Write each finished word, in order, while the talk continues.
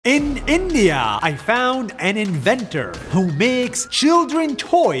In India, I found an inventor who makes children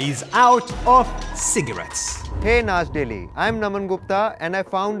toys out of cigarettes. Hey Nas Daily, I'm Naman Gupta and I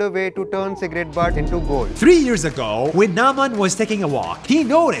found a way to turn cigarette butt into gold. 3 years ago, when Naman was taking a walk, he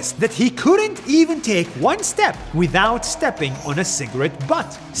noticed that he couldn't even take one step without stepping on a cigarette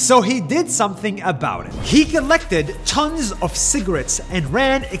butt. So he did something about it. He collected tons of cigarettes and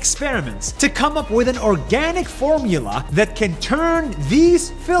ran experiments to come up with an organic formula that can turn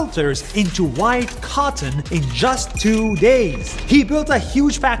these filters into white cotton in just 2 days. He built a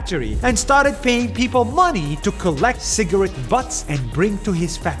huge factory and started paying people money to collect cigarette butts and bring to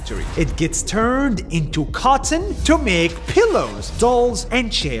his factory. It gets turned into cotton to make pillows, dolls,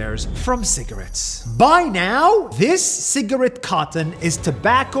 and chairs from cigarettes. By now, this cigarette cotton is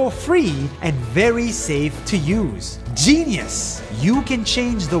tobacco-free and very safe to use. Genius! You can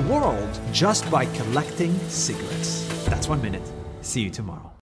change the world just by collecting cigarettes. That's 1 minute. See you tomorrow.